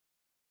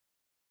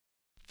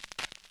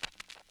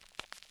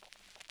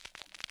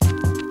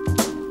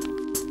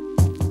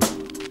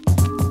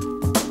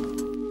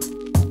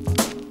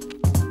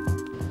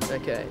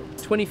Okay,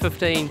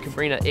 2015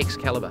 Cabrinha X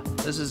Caliber.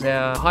 This is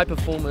our high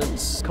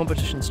performance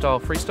competition style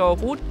freestyle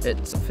board.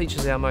 It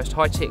features our most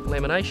high-tech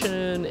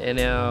lamination and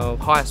our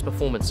highest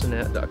performance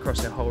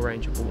across our whole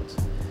range of boards.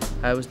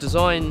 It was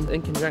designed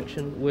in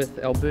conjunction with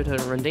Alberto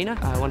Randina,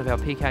 one of our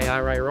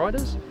PKRA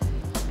riders.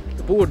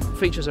 The board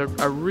features a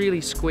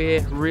really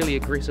square, really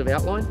aggressive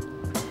outline.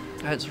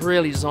 It's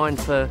really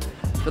designed for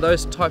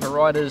those type of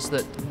riders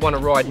that want to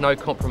ride no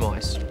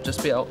compromise,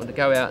 just be able to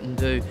go out and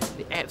do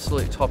the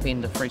absolute top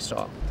end of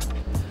freestyle.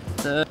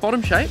 The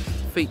bottom shape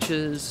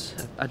features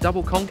a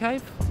double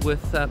concave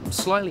with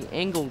slightly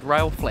angled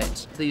rail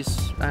flats. These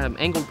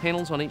angled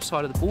panels on each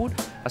side of the board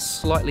are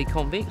slightly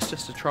convex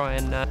just to try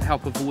and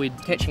help avoid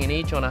catching an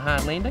edge on a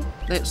hard landing.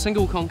 That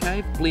single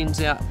concave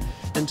blends out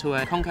into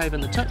a concave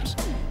in the tips,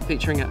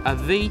 featuring a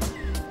V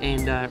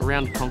and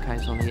round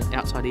concaves on the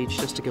outside edge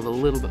just to give a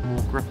little bit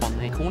more grip on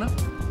that corner.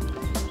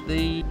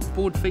 The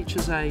board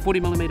features a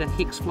 40mm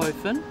hex flow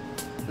fin.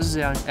 This is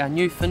our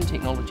new fin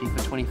technology for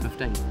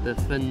 2015. The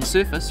fin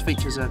surface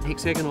features a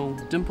hexagonal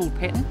dimpled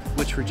pattern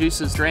which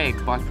reduces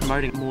drag by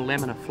promoting more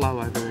laminar flow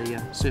over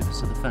the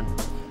surface of the fin.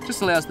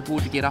 Just allows the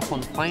board to get up on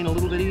the plane a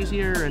little bit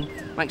easier and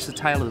makes the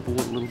tail of the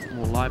board a little bit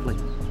more lively.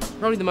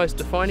 Probably the most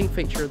defining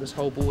feature of this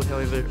whole board,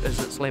 however, is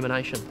its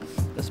lamination.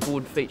 This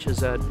board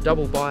features a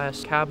double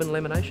bias carbon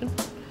lamination,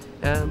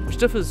 which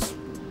differs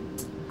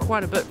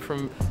quite a bit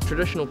from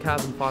traditional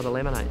carbon fibre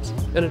laminates.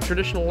 In a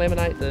traditional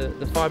laminate,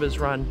 the fibres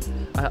run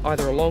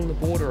either along the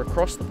board or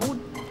across the board,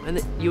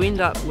 and you end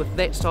up with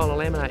that style of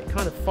laminate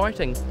kind of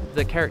fighting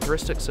the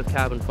characteristics of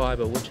carbon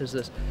fibre, which is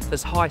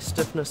this high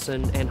stiffness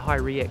and high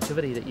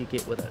reactivity that you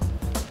get with it.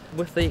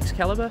 With the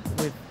Excalibur,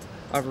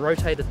 I've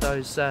rotated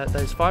those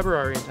fibre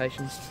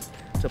orientations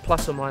to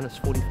plus or minus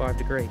 45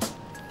 degrees.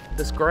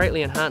 This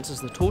greatly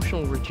enhances the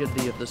torsional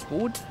rigidity of this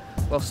board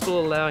while still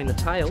allowing the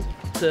tail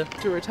to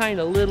retain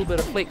a little bit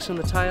of flex in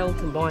the tail,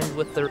 combined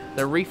with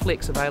the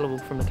reflex available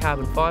from the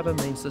carbon fibre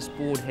means this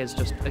board has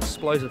just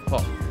explosive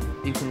pop.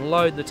 You can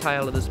load the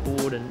tail of this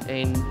board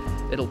and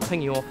it'll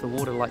ping you off the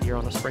water like you're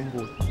on a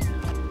springboard.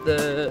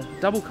 The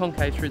double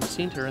concave through the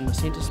centre and the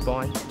centre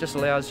spine just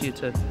allows you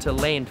to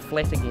land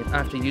flat again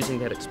after using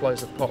that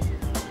explosive pop.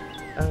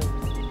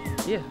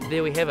 Yeah,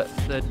 there we have it,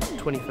 the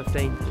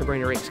 2015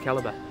 Cabrinha X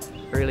Caliber.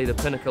 Really the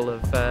pinnacle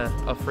of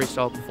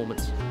freestyle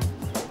performance.